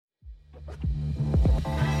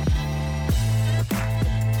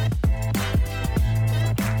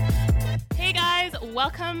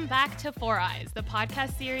welcome back to Four Eyes, the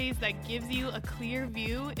podcast series that gives you a clear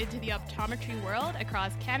view into the optometry world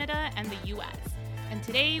across Canada and the US. And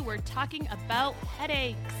today we're talking about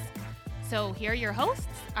headaches. So here are your hosts.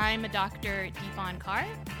 I'm Dr. Deepan Kaur.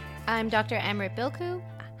 I'm Dr. Amrit Bilku.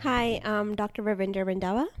 Hi, I'm Dr. Ravinder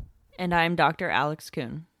Randhawa. And I'm Dr. Alex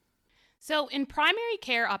Kuhn. So in primary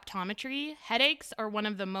care optometry, headaches are one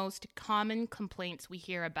of the most common complaints we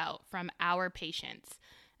hear about from our patients.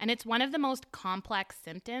 And it's one of the most complex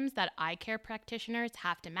symptoms that eye care practitioners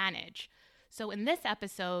have to manage. So in this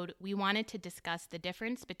episode, we wanted to discuss the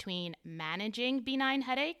difference between managing benign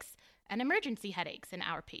headaches and emergency headaches in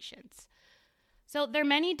our patients. So there are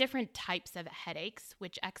many different types of headaches,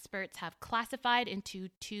 which experts have classified into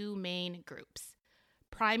two main groups.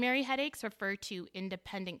 Primary headaches refer to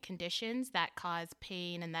independent conditions that cause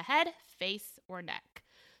pain in the head, face, or neck.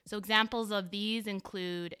 So examples of these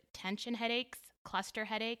include tension headaches, cluster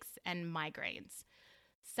headaches, and migraines.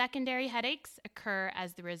 Secondary headaches occur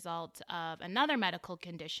as the result of another medical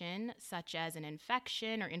condition, such as an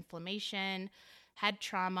infection or inflammation, head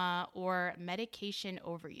trauma, or medication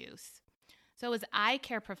overuse. So as eye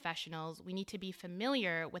care professionals, we need to be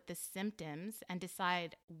familiar with the symptoms and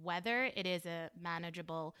decide whether it is a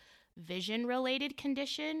manageable vision-related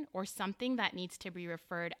condition or something that needs to be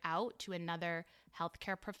referred out to another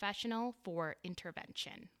healthcare professional for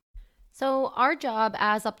intervention. So our job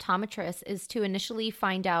as optometrists is to initially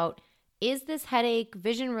find out, is this headache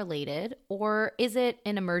vision related or is it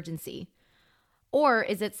an emergency? Or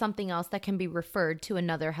is it something else that can be referred to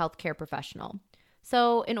another healthcare professional?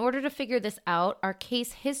 So in order to figure this out, our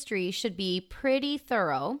case history should be pretty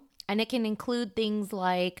thorough, and it can include things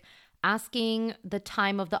like asking the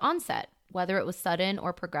time of the onset, whether it was sudden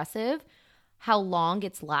or progressive, how long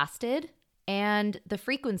it's lasted, and the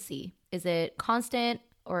frequency. Is it constant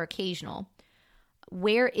or occasional?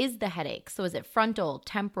 Where is the headache? So is it frontal,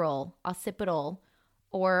 temporal, occipital,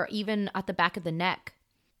 or even at the back of the neck?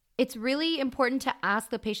 It's really important to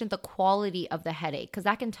ask the patient the quality of the headache because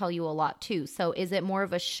that can tell you a lot too. So is it more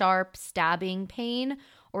of a sharp stabbing pain,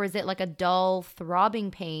 or is it like a dull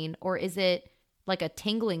throbbing pain, or is it like a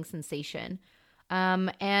tingling sensation?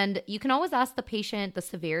 And you can always ask the patient the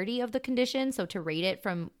severity of the condition, so to rate it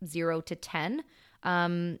from 0 to 10,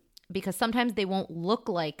 because sometimes they won't look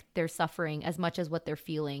like they're suffering as much as what they're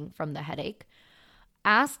feeling from the headache.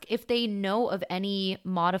 Ask if they know of any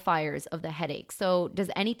modifiers of the headache. So does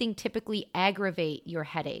anything typically aggravate your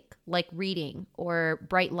headache, like reading or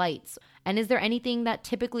bright lights? And is there anything that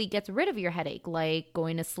typically gets rid of your headache, like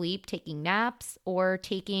going to sleep, taking naps, or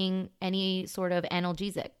taking any sort of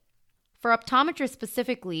analgesic? For optometrists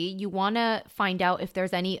specifically, you want to find out if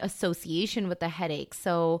there's any association with the headache.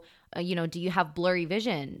 So, do you have blurry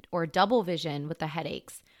vision or double vision with the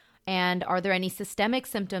headaches? And are there any systemic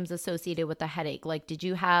symptoms associated with the headache? Like, did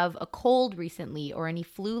you have a cold recently or any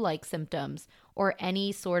flu-like symptoms or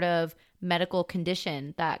any sort of medical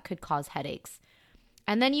condition that could cause headaches?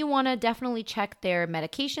 And then you want to definitely check their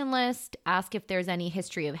medication list, ask if there's any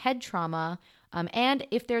history of head trauma, and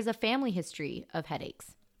if there's a family history of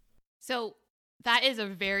headaches. So that is a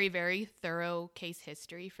very, very thorough case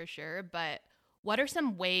history for sure. But what are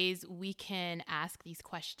some ways we can ask these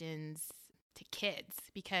questions to kids?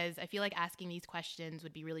 Because I feel like asking these questions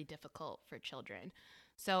would be really difficult for children.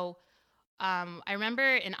 So I remember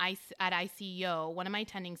at ICEO, one of my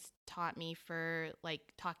attendings taught me for like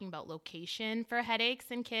talking about location for headaches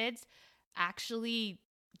in kids, actually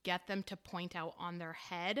get them to point out on their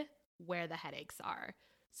head where the headaches are.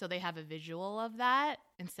 So they have a visual of that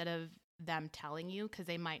instead of them telling you, because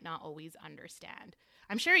they might not always understand.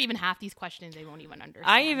 I'm sure even half these questions they won't even understand.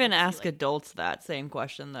 I even ask adults that same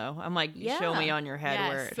question, though. I'm like, show me on your head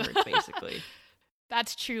where it hurts, basically.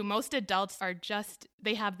 That's true. Most adults are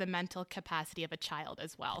they have the mental capacity of a child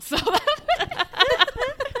as well. So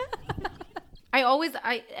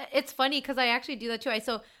it's funny because I actually do that too.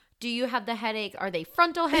 So do you have the headache? Are they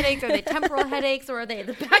frontal headaches? Are they temporal headaches? Or are they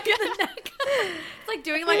the back of the neck? It's like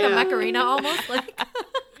doing like the Macarena almost. Like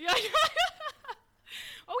yeah.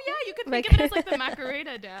 Oh yeah, you could think of it as like the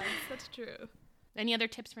Macarena dance. That's true. Any other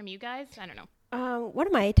tips from you guys? I don't know. One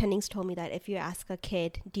of my attendings told me that if you ask a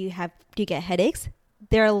kid, do you get headaches?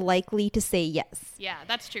 They're likely to say yes. Yeah,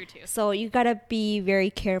 that's true too. So you gotta be very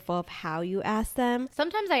careful of how you ask them.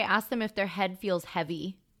 Sometimes I ask them if their head feels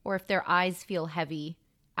heavy or if their eyes feel heavy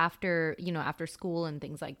after school and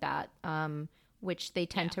things like that, which they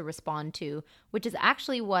tend to respond to, which is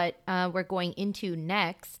actually what we're going into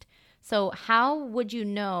next. So how would you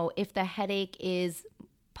know if the headache is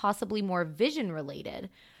possibly more vision related?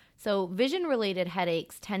 So vision related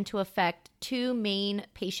headaches tend to affect two main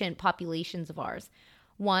patient populations of ours.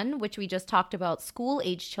 One, which we just talked about,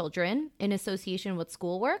 school-age children in association with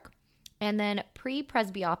schoolwork, and then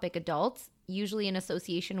pre-presbyopic adults, usually in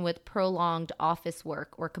association with prolonged office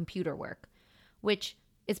work or computer work, which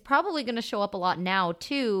is probably going to show up a lot now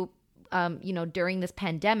too, during this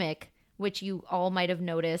pandemic, which you all might have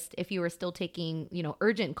noticed if you were still taking,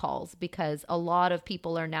 urgent calls, because a lot of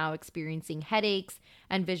people are now experiencing headaches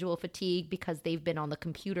and visual fatigue because they've been on the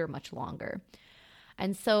computer much longer.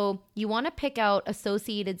 And so you want to pick out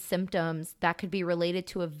associated symptoms that could be related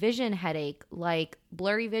to a vision headache, like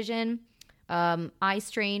blurry vision, eye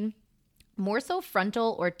strain, more so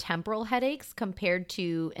frontal or temporal headaches compared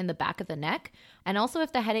to in the back of the neck, and also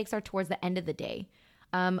if the headaches are towards the end of the day.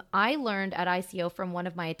 I learned at ICO from one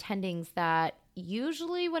of my attendings that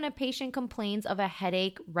usually when a patient complains of a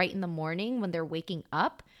headache right in the morning when they're waking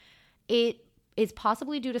up, it is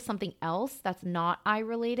possibly due to something else that's not eye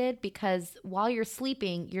related, because while you're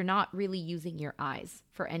sleeping, you're not really using your eyes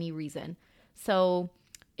for any reason. So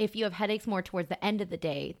if you have headaches more towards the end of the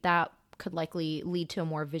day, that could likely lead to a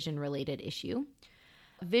more vision related issue.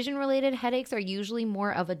 Vision related headaches are usually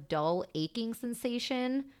more of a dull aching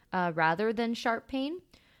sensation rather than sharp pain.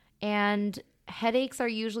 And headaches are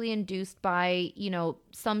usually induced by,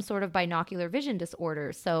 some sort of binocular vision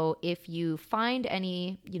disorder. So if you find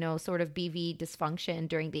any, sort of BV dysfunction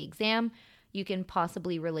during the exam, you can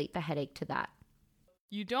possibly relate the headache to that.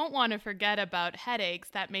 You don't want to forget about headaches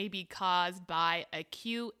that may be caused by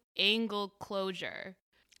acute angle closure.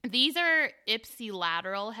 These are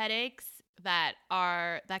ipsilateral headaches that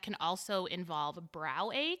can also involve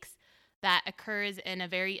brow aches that occurs in a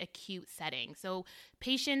very acute setting. So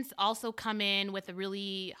patients also come in with a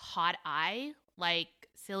really hot eye, like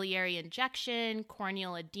ciliary injection,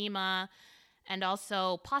 corneal edema, and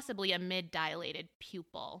also possibly a mid-dilated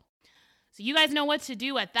pupil. So you guys know what to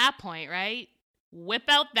do at that point, right? Whip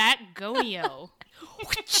out that Gonio.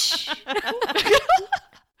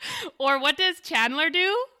 Or what does Chandler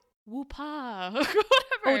do? Whoop-ah. Whatever.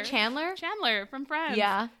 Oh, Chandler? Chandler from Friends.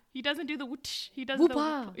 Yeah. He doesn't do the whoosh. He does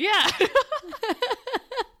Whoop-ah. the yeah.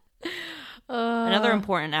 Another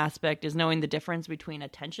important aspect is knowing the difference between a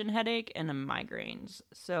tension headache and a migraines.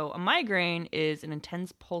 So a migraine is an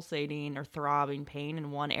intense pulsating or throbbing pain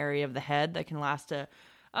in one area of the head that can last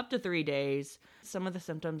up to 3 days. Some of the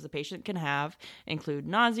symptoms the patient can have include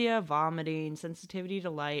nausea, vomiting, sensitivity to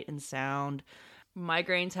light and sound.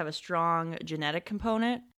 Migraines have a strong genetic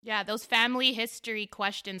component. Yeah, those family history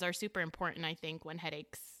questions are super important, I think, when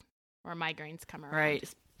headaches or migraines come around.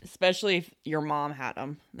 Right, especially if your mom had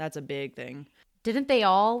them. That's a big thing. Didn't they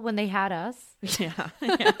all when they had us? Yeah.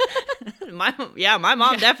 My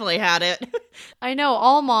mom definitely had it. I know,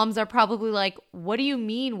 all moms are probably like, what do you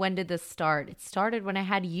mean, when did this start? It started when I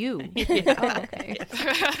had you. Yeah. Oh, okay.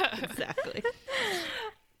 Exactly.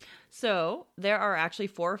 So there are actually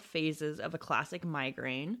 4 phases of a classic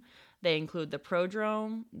migraine. They include the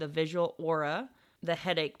prodrome, the visual aura, the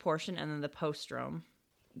headache portion, and then the postdrome.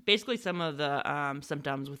 Basically, some of the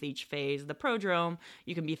symptoms with each phase. The prodrome,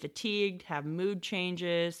 you can be fatigued, have mood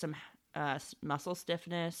changes, some muscle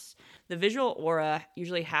stiffness. The visual aura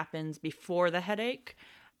usually happens before the headache.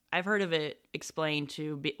 I've heard of it explained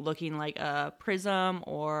to be looking like a prism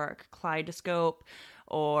or a kaleidoscope,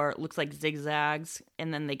 or looks like zigzags,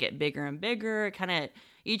 and then they get bigger and bigger.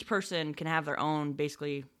 Each person can have their own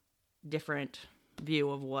basically different view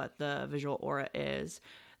of what the visual aura is.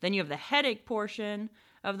 Then you have the headache portion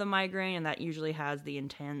of the migraine, and that usually has the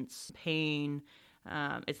intense pain.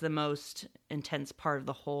 It's the most intense part of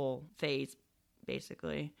the whole phase,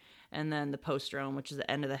 basically. And then the postdrome, which is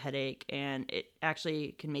the end of the headache, and it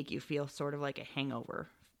actually can make you feel sort of like a hangover.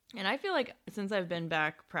 And I feel like since I've been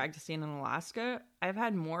back practicing in Alaska, I've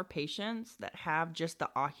had more patients that have just the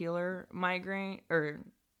ocular migraine,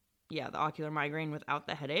 the ocular migraine without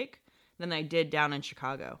the headache than I did down in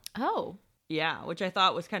Chicago. Oh. Yeah, which I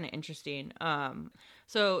thought was kind of interesting.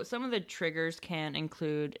 So some of the triggers can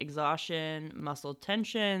include exhaustion, muscle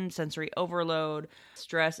tension, sensory overload.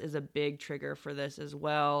 Stress is a big trigger for this as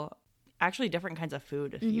well. Actually, different kinds of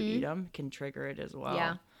food, if you eat them, can trigger it as well.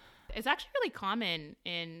 Yeah. It's actually really common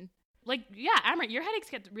Amrit, your headaches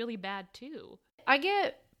get really bad too. I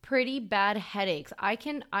get pretty bad headaches.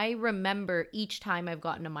 I remember each time I've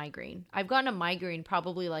gotten a migraine. I've gotten a migraine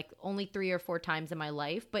probably like only 3 or 4 times in my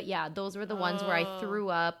life. But yeah, those were the ones where I threw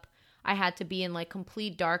up. I had to be in like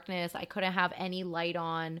complete darkness. I couldn't have any light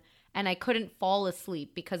on, and I couldn't fall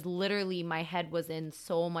asleep because literally my head was in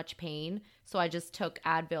so much pain. So I just took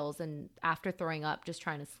Advils, and after throwing up, just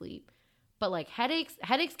trying to sleep. But like headaches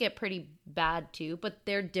get pretty bad too, but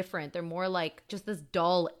they're different. They're more like just this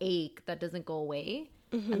dull ache that doesn't go away.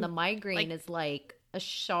 Mm-hmm. And the migraine is like a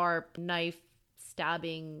sharp knife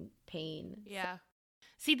stabbing pain. Yeah.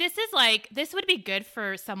 See, this would be good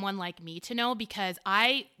for someone like me to know, because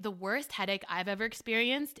the worst headache I've ever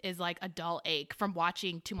experienced is like a dull ache from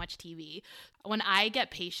watching too much TV. When I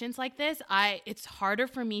get patients like this, it's harder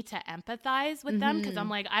for me to empathize with them, because I'm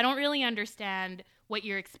like, I don't really understand what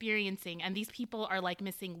you're experiencing. And these people are like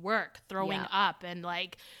missing work, throwing up, and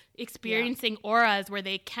like experiencing auras where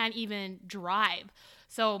they can't even drive.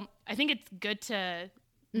 So I think it's good to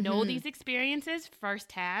know these experiences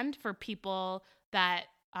firsthand for people that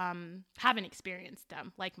haven't experienced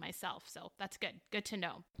them, like myself. So that's good to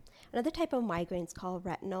know. Another type of migraine is called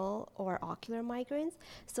retinal or ocular migraines.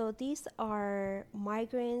 So these are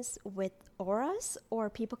migraines with auras, or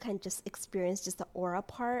people can just experience just the aura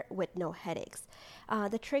part with no headaches.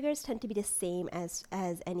 The triggers tend to be the same as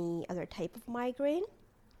any other type of migraine,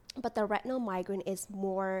 but the retinal migraine is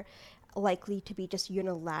more likely to be just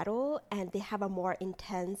unilateral, and they have a more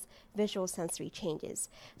intense visual sensory changes.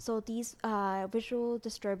 So these visual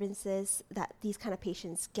disturbances that these kind of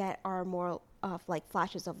patients get are more of like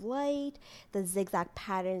flashes of light, the zigzag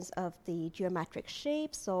patterns of the geometric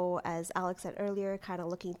shapes. So as Alex said earlier, kind of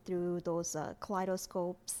looking through those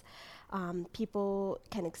kaleidoscopes. People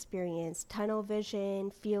can experience tunnel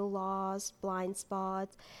vision, field loss, blind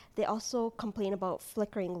spots. They also complain about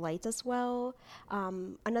flickering lights as well.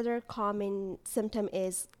 Another common symptom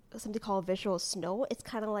is something called visual snow. It's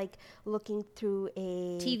kind of like looking through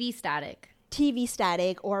a TV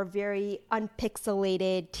static or very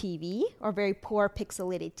unpixelated TV, or very poor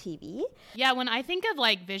pixelated TV. Yeah, when I think of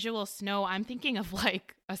like visual snow, I'm thinking of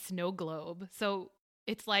like a snow globe. So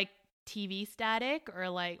it's like TV static,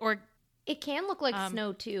 or it can look like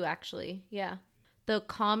snow too, actually. Yeah. The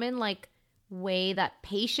common like way that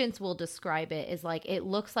patients will describe it is like it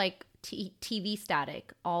looks like TV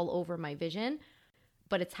static all over my vision,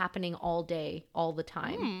 but it's happening all day, all the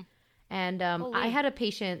time. And I had a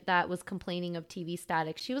patient that was complaining of TV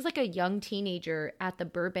static. She was like a young teenager at the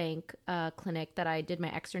Burbank clinic that I did my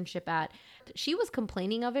externship at. She was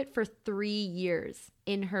complaining of it for 3 years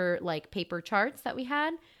in her like paper charts that we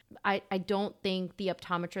had. I don't think the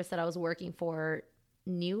optometrist that I was working for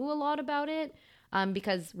knew a lot about it,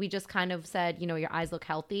 because we just kind of said, your eyes look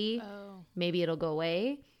healthy. Maybe it'll go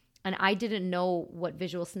away. And I didn't know what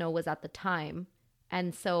visual snow was at the time.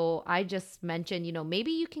 And so I just mentioned,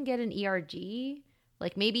 maybe you can get an ERG.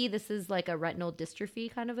 Like maybe this is like a retinal dystrophy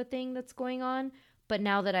kind of a thing that's going on. But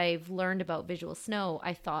now that I've learned about visual snow,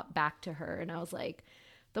 I thought back to her and I was like,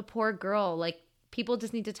 the poor girl, like people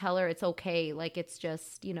just need to tell her it's okay. Like it's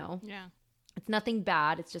just, it's nothing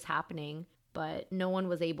bad. It's just happening. But no one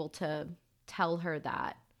was able to tell her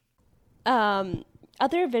that.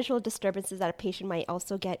 Other visual disturbances that a patient might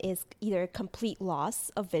also get is either complete loss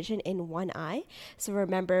of vision in one eye. So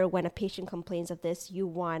remember, when a patient complains of this, you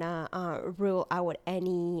wanna rule out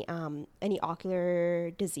any ocular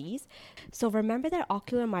disease. So remember that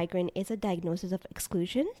ocular migraine is a diagnosis of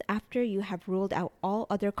exclusion after you have ruled out all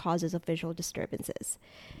other causes of visual disturbances.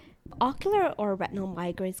 Ocular or retinal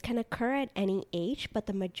migraines can occur at any age, but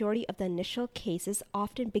the majority of the initial cases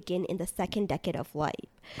often begin in the second decade of life.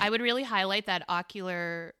 I would really highlight that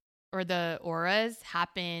ocular or the auras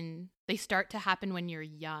they start to happen when you're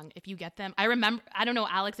young. If you get them, I don't know,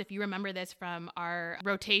 Alex, if you remember this from our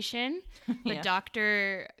rotation, but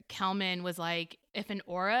Dr. Kelman was like, if an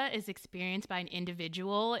aura is experienced by an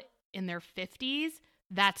individual in their 50s,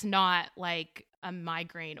 that's not like a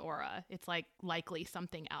migraine aura. It's like likely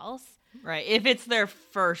something else. Right. If it's their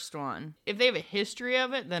first one. If they have a history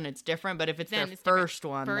of it, then it's different. But if it's their first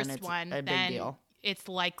one, then it's a big deal. It's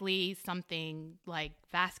likely something like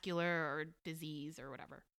vascular or disease or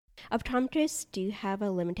whatever. Optometrists do have a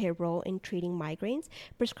limited role in treating migraines.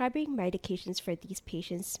 Prescribing medications for these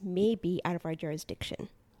patients may be out of our jurisdiction.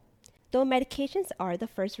 Though medications are the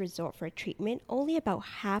first resort for treatment, only about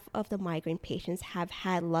half of the migraine patients have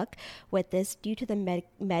had luck with this due to the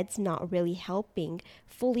meds not really helping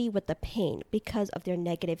fully with the pain because of their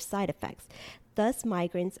negative side effects. Thus,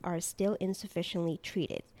 migraines are still insufficiently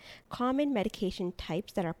treated. Common medication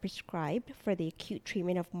types that are prescribed for the acute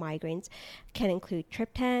treatment of migraines can include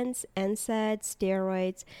triptans, NSAIDs,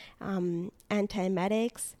 steroids,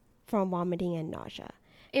 antiemetics for vomiting and nausea.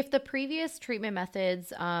 If the previous treatment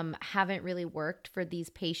methods haven't really worked for these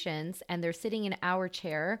patients and they're sitting in our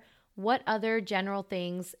chair, what other general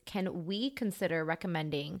things can we consider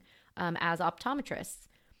recommending as optometrists?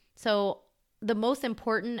 So the most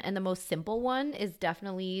important and the most simple one is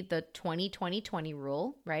definitely the 20-20-20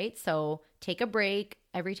 rule, right? So take a break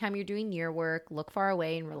every time you're doing near work, look far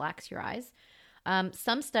away and relax your eyes.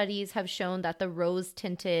 Some studies have shown that the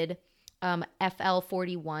rose-tinted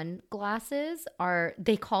FL41 glasses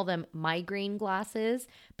they call them migraine glasses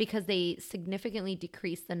because they significantly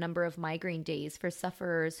decrease the number of migraine days for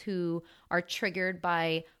sufferers who are triggered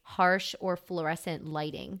by harsh or fluorescent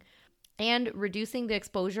lighting. And reducing the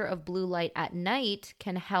exposure of blue light at night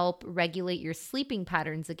can help regulate your sleeping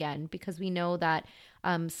patterns again, because we know that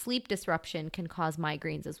sleep disruption can cause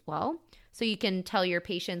migraines as well. So you can tell your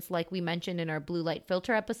patients, like we mentioned in our blue light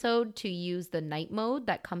filter episode, to use the night mode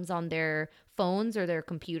that comes on their phones or their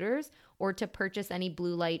computers, or to purchase any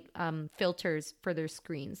blue light filters for their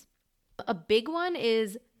screens. A big one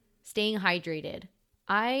is staying hydrated.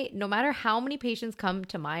 No matter how many patients come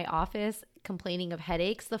to my office complaining of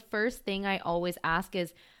headaches, the first thing I always ask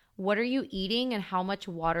is, what are you eating and how much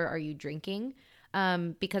water are you drinking?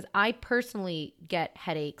 Because I personally get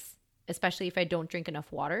headaches, especially if I don't drink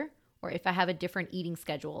enough water or if I have a different eating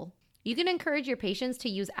schedule. You can encourage your patients to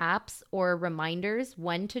use apps or reminders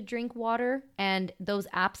when to drink water, and those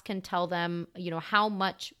apps can tell them, how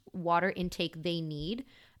much water intake they need,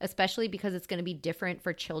 especially because it's going to be different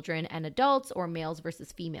for children and adults, or males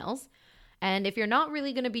versus females. And if you're not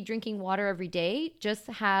really going to be drinking water every day, just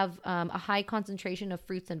have a high concentration of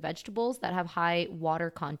fruits and vegetables that have high water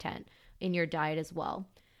content in your diet as well.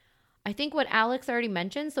 I think what Alex already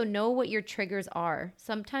mentioned, so know what your triggers are.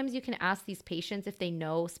 Sometimes you can ask these patients if they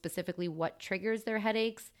know specifically what triggers their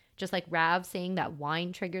headaches. Just like Rav saying that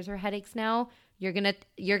wine triggers her headaches now, you're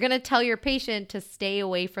gonna tell your patient to stay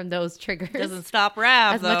away from those triggers. Doesn't stop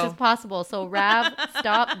Rav as much as possible. So Rav,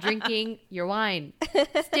 stop drinking your wine.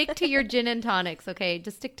 Stick to your gin and tonics, okay?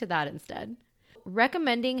 Just stick to that instead.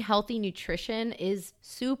 Recommending healthy nutrition is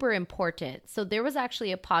super important. So there was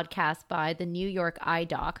actually a podcast by the New York Eye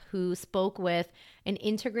Doc who spoke with an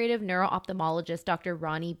integrative neuro-ophthalmologist, Dr.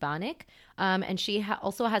 Ronnie Banik, and she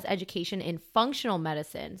also has education in functional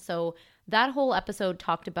medicine. So that whole episode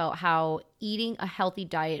talked about how eating a healthy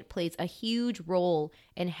diet plays a huge role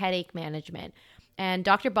in headache management. And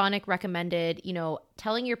Dr. Banik recommended,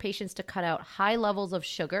 telling your patients to cut out high levels of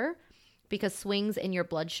sugar because swings in your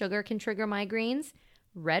blood sugar can trigger migraines,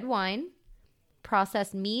 red wine,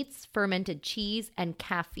 processed meats, fermented cheese, and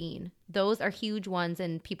caffeine. Those are huge ones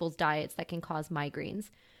in people's diets that can cause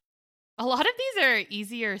migraines. A lot of these are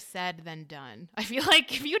easier said than done. I feel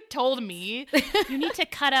like if you told me you need to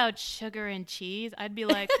cut out sugar and cheese, I'd be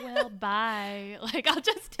like, well, bye. Like, I'll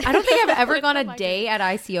just... I don't think I've ever gone a day at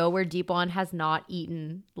ICO where Deepon has not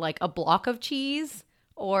eaten like a block of cheese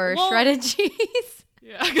or shredded cheese.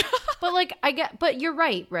 Yeah. But you're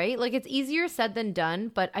right? Like, it's easier said than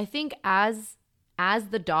done. But I think as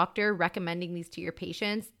the doctor recommending these to your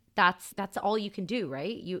patients, that's all you can do,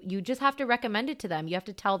 right? You just have to recommend it to them. You have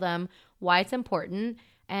to tell them why it's important,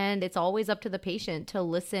 and it's always up to the patient to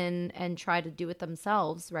listen and try to do it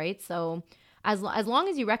themselves, right? So as long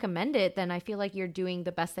as you recommend it, then I feel like you're doing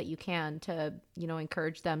the best that you can to,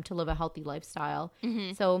 encourage them to live a healthy lifestyle.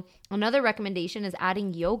 Mm-hmm. So another recommendation is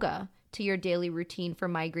adding yoga to your daily routine for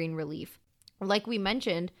migraine relief. Like we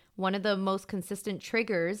mentioned, one of the most consistent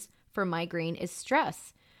triggers for migraine is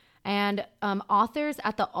stress. And authors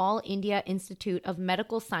at the All India Institute of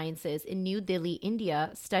Medical Sciences in New Delhi,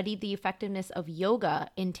 India, studied the effectiveness of yoga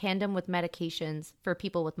in tandem with medications for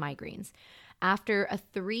people with migraines. After a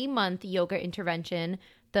 3-month yoga intervention,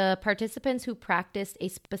 the participants who practiced a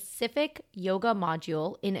specific yoga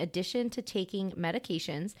module in addition to taking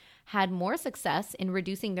medications had more success in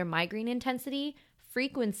reducing their migraine intensity,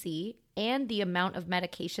 frequency, and the amount of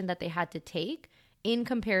medication that they had to take in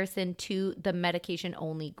comparison to the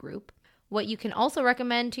medication-only group. What you can also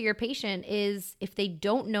recommend to your patient is, if they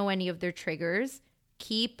don't know any of their triggers,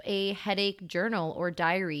 keep a headache journal or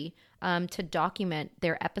diary to document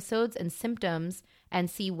their episodes and symptoms and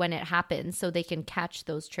see when it happens so they can catch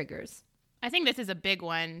those triggers. I think this is a big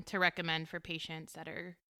one to recommend for patients that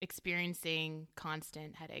are experiencing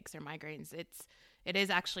constant headaches or migraines. It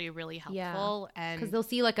is actually really helpful. Yeah, because they'll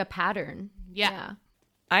see like a pattern. Yeah.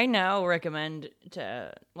 I now recommend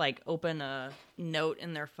to open a note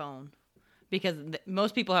in their phone, because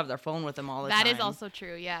most people have their phone with them all the time. That is also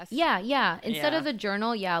true, yes. Yeah. Instead of the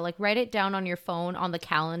journal, write it down on your phone on the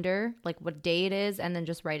calendar, like what day it is, and then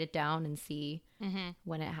just write it down and see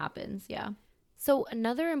when it happens. Yeah. So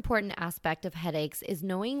another important aspect of headaches is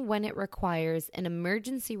knowing when it requires an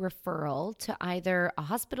emergency referral to either a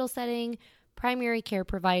hospital setting, primary care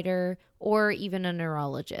provider, or even a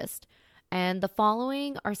neurologist. And the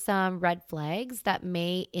following are some red flags that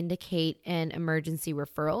may indicate an emergency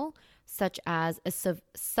referral, such as a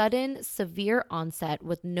sudden severe onset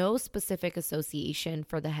with no specific association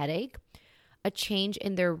for the headache, a change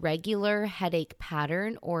in their regular headache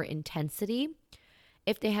pattern or intensity,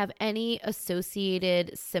 if they have any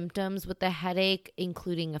associated symptoms with the headache,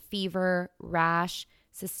 including a fever, rash,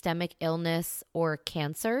 systemic illness, or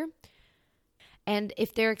cancer, and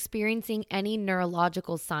if they're experiencing any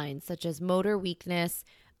neurological signs such as motor weakness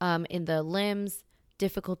in the limbs,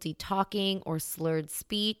 difficulty talking or slurred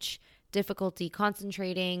speech, difficulty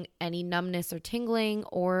concentrating, any numbness or tingling,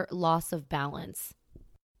 or loss of balance.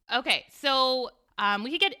 Okay, so we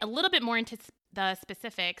could get a little bit more into the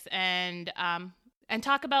specifics and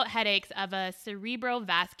talk about headaches of a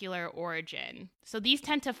cerebrovascular origin. So these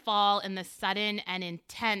tend to fall in the sudden and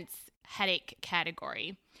intense headache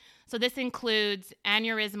category. So this includes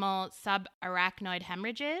aneurysmal subarachnoid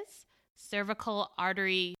hemorrhages, cervical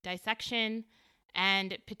artery dissection,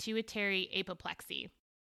 and pituitary apoplexy.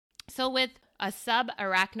 So with a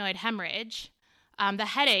subarachnoid hemorrhage, the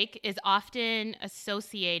headache is often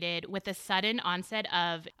associated with a sudden onset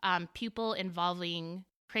of pupil involving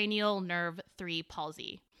cranial nerve 3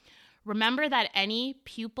 palsy. Remember that any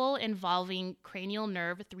pupil involving cranial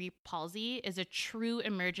nerve 3 palsy is a true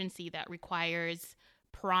emergency that requires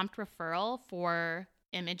prompt referral for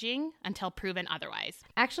imaging until proven otherwise.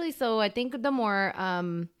 Actually, so I think the more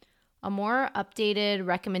a more updated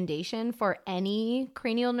recommendation for any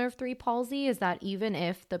cranial nerve 3 palsy is that even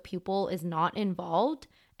if the pupil is not involved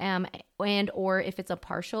and or if it's a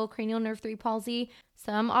partial cranial nerve 3 palsy,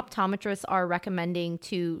 some optometrists are recommending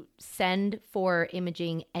to send for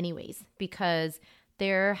imaging anyways, because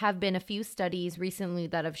there have been a few studies recently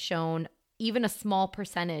that have shown even a small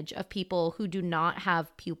percentage of people who do not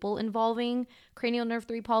have pupil involving cranial nerve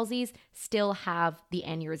 3 palsies still have the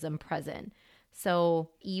aneurysm present. So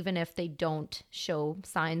even if they don't show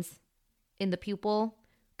signs in the pupil,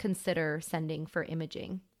 consider sending for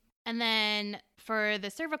imaging. And then for the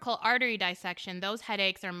cervical artery dissection, those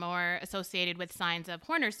headaches are more associated with signs of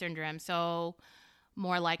Horner syndrome. So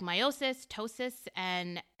more like meiosis, ptosis,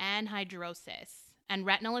 and anhidrosis, and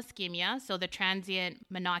retinal ischemia, so the transient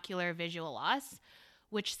monocular visual loss,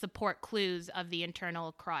 which support clues of the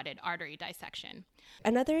internal carotid artery dissection.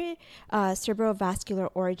 Another cerebrovascular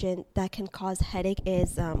origin that can cause headache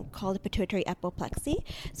is called pituitary apoplexy.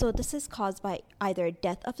 So this is caused by either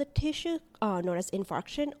death of the tissue, known as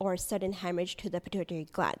infarction, or sudden hemorrhage to the pituitary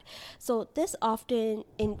gland. So this often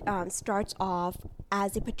starts off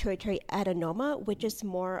as a pituitary adenoma, which is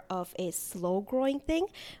more of a slow-growing thing,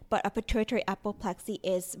 but a pituitary apoplexy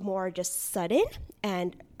is more just sudden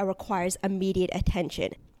and requires immediate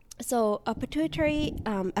attention. So a pituitary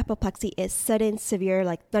apoplexy is sudden, severe,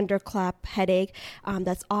 like thunderclap headache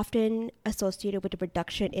that's often associated with a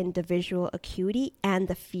reduction in the visual acuity and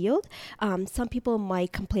the field. Some people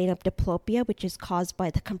might complain of diplopia, which is caused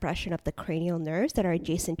by the compression of the cranial nerves that are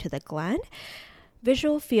adjacent to the gland.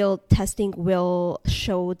 Visual field testing will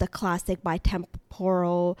show the classic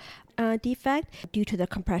bitemporal defect due to the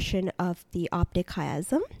compression of the optic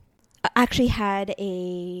chiasm. I actually had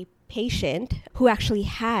a patient who actually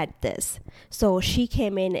had this. So she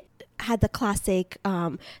came in, had the classic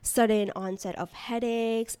sudden onset of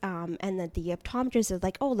headaches, and then the optometrist is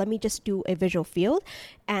like, oh, let me just do a visual field.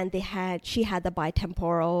 And she had the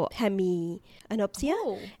bitemporal hemianopsia.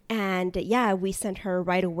 Oh. And yeah, we sent her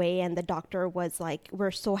right away, and the doctor was like, we're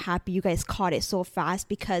so happy you guys caught it so fast,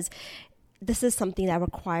 because this is something that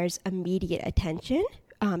requires immediate attention.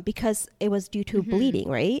 Because it was due to bleeding,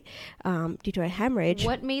 right? Due to a hemorrhage.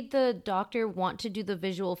 What made the doctor want to do the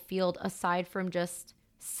visual field aside from just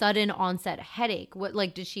sudden onset headache? What,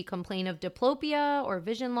 like, did she complain of diplopia or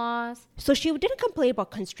vision loss? So she didn't complain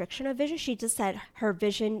about constriction of vision. She just said her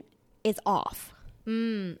vision is off.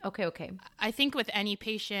 Okay. I think with any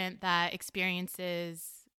patient that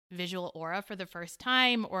experiences visual aura for the first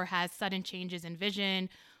time or has sudden changes in vision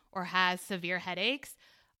or has severe headaches,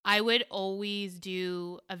 I would always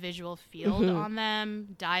do a visual field on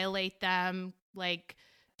them, dilate them, like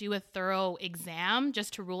do a thorough exam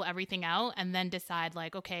just to rule everything out, and then decide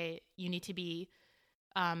like, okay, you need to be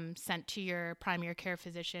sent to your primary care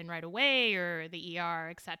physician right away or the ER,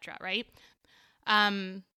 etc. Right?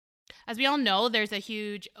 As we all know, there's a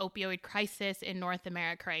huge opioid crisis in North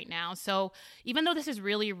America right now. So even though this is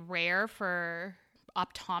really rare for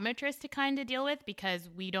optometrists to kind of deal with, because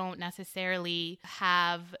we don't necessarily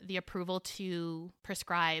have the approval to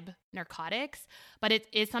prescribe narcotics, but it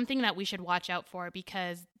is something that we should watch out for,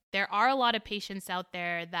 because there are a lot of patients out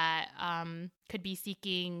there that could be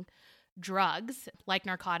seeking drugs like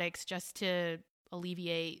narcotics just to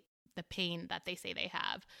alleviate the pain that they say they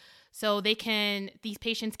have. So these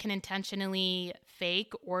patients can intentionally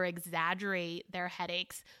fake or exaggerate their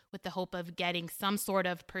headaches with the hope of getting some sort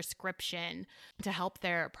of prescription to help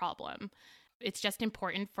their problem. It's just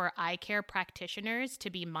important for eye care practitioners to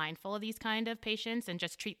be mindful of these kind of patients and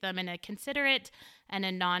just treat them in a considerate and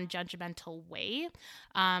a non-judgmental way.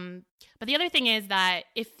 But the other thing is that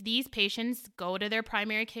if these patients go to their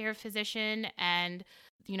primary care physician and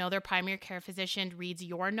their primary care physician reads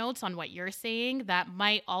your notes on what you're saying, that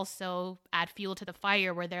might also add fuel to the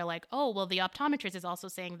fire where they're like, oh, well, the optometrist is also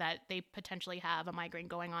saying that they potentially have a migraine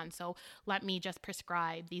going on. So let me just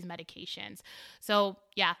prescribe these medications. So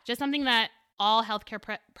yeah, just something that all healthcare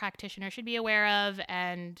practitioners should be aware of.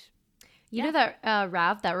 And you know that,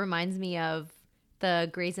 Rav, that reminds me of the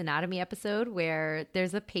Grey's Anatomy episode where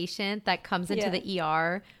there's a patient that comes into the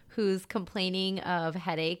ER who's complaining of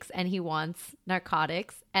headaches and he wants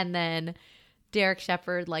narcotics, and then Derek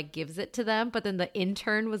Shepherd gives it to them, but then the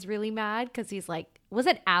intern was really mad because he's like, was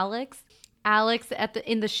it Alex? Alex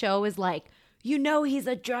in the show is like, he's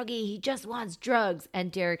a druggie, he just wants drugs,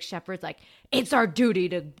 and Derek Shepherd's like, it's our duty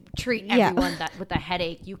to treat everyone that with a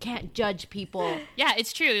headache. You can't judge people. Yeah,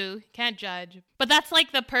 it's true. Can't judge. But that's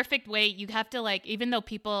the perfect way. You have to even though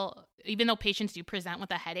patients do present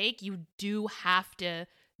with a headache, you do have to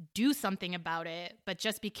do something about it, but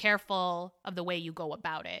just be careful of the way you go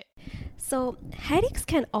about it. So headaches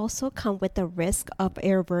can also come with the risk of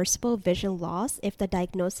irreversible vision loss if the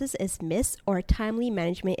diagnosis is missed or timely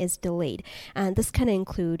management is delayed. And this can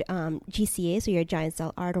include GCA, so your giant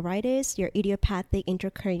cell arteritis, your idiopathic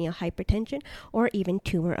intracranial hypertension, or even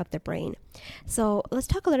tumor of the brain. So let's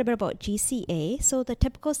talk a little bit about GCA. So the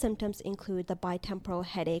typical symptoms include the bitemporal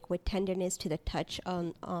headache with tenderness to the touch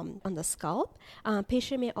on the scalp.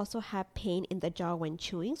 Patient may also have pain in the jaw when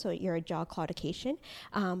chewing, so your jaw claudication,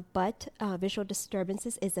 but visual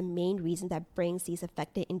disturbances is the main reason that brings these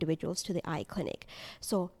affected individuals to the eye clinic.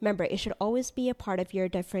 So remember, it should always be a part of your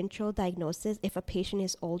differential diagnosis if a patient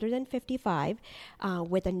is older than 55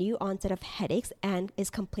 with a new onset of headaches and is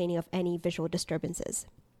complaining of any visual disturbances.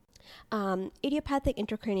 Idiopathic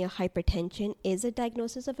intracranial hypertension is a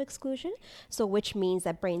diagnosis of exclusion, so which means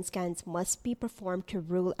that brain scans must be performed to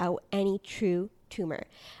rule out any true tumor.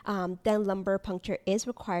 Then lumbar puncture is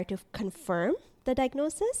required to confirm the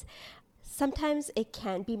diagnosis. Sometimes it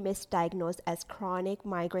can be misdiagnosed as chronic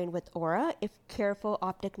migraine with aura if careful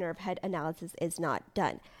optic nerve head analysis is not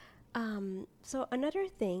done. So another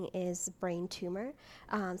thing is brain tumor.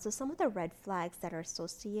 So some of the red flags that are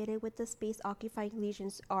associated with the space occupying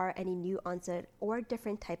lesions are any new onset or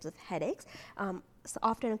different types of headaches, so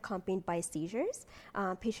often accompanied by seizures.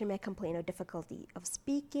 Patient may complain of difficulty of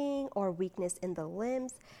speaking or weakness in the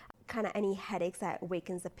limbs, kind of any headaches that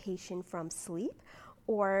wakens the patient from sleep,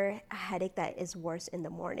 or a headache that is worse in the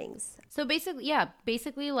mornings. So basically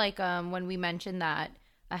when we mentioned that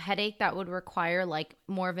a headache that would require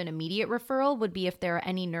more of an immediate referral would be if there are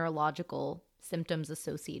any neurological symptoms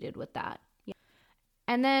associated with that. Yeah.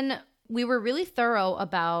 And then we were really thorough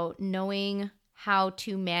about knowing how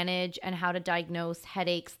to manage and how to diagnose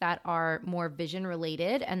headaches that are more vision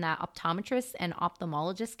related and that optometrists and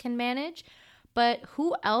ophthalmologists can manage. But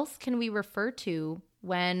who else can we refer to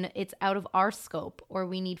when it's out of our scope or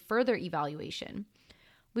we need further evaluation?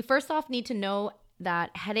 We first off need to know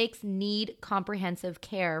that headaches need comprehensive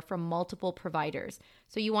care from multiple providers.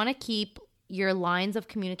 So you want to keep your lines of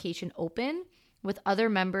communication open with other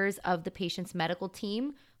members of the patient's medical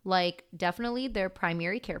team, like definitely their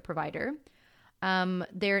primary care provider,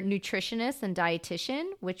 their nutritionist and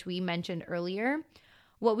dietitian, which we mentioned earlier.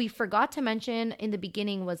 What we forgot to mention in the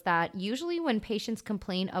beginning was that usually when patients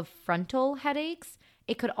complain of frontal headaches,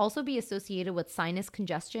 it could also be associated with sinus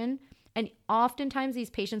congestion. And oftentimes these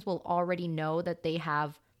patients will already know that they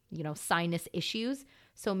have, sinus issues.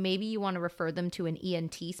 So maybe you want to refer them to an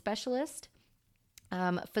ENT specialist.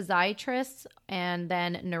 Physiatrists and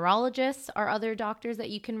then neurologists are other doctors that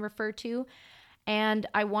you can refer to. And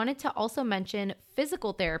I wanted to also mention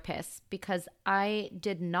physical therapists because I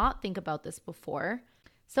did not think about this before.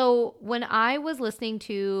 So when I was listening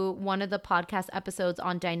to one of the podcast episodes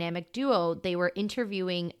on Dynamic Duo, they were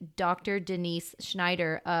interviewing Dr. Denise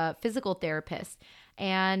Schneider, a physical therapist.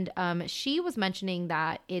 And she was mentioning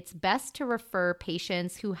that it's best to refer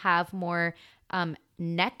patients who have more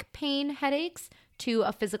neck pain headaches to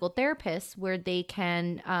a physical therapist where they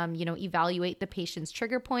can, evaluate the patient's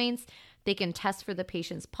trigger points. They can test for the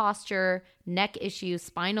patient's posture, neck issues,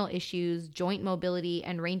 spinal issues, joint mobility,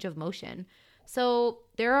 and range of motion. So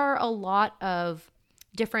there are a lot of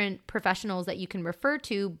different professionals that you can refer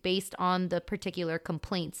to based on the particular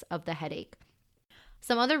complaints of the headache.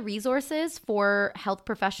 Some other resources for health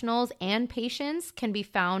professionals and patients can be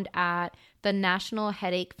found at the National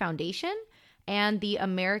Headache Foundation and the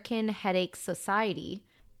American Headache Society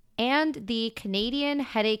and the Canadian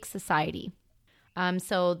Headache Society.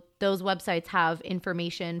 So those websites have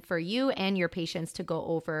information for you and your patients to go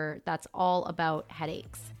over that's all about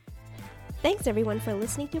headaches. Thanks everyone for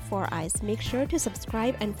listening to 4Eyes. Make sure to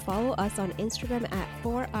subscribe and follow us on Instagram at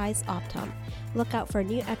 4Eyes Optom. Look out for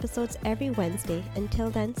new episodes every Wednesday. Until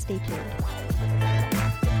then, stay tuned.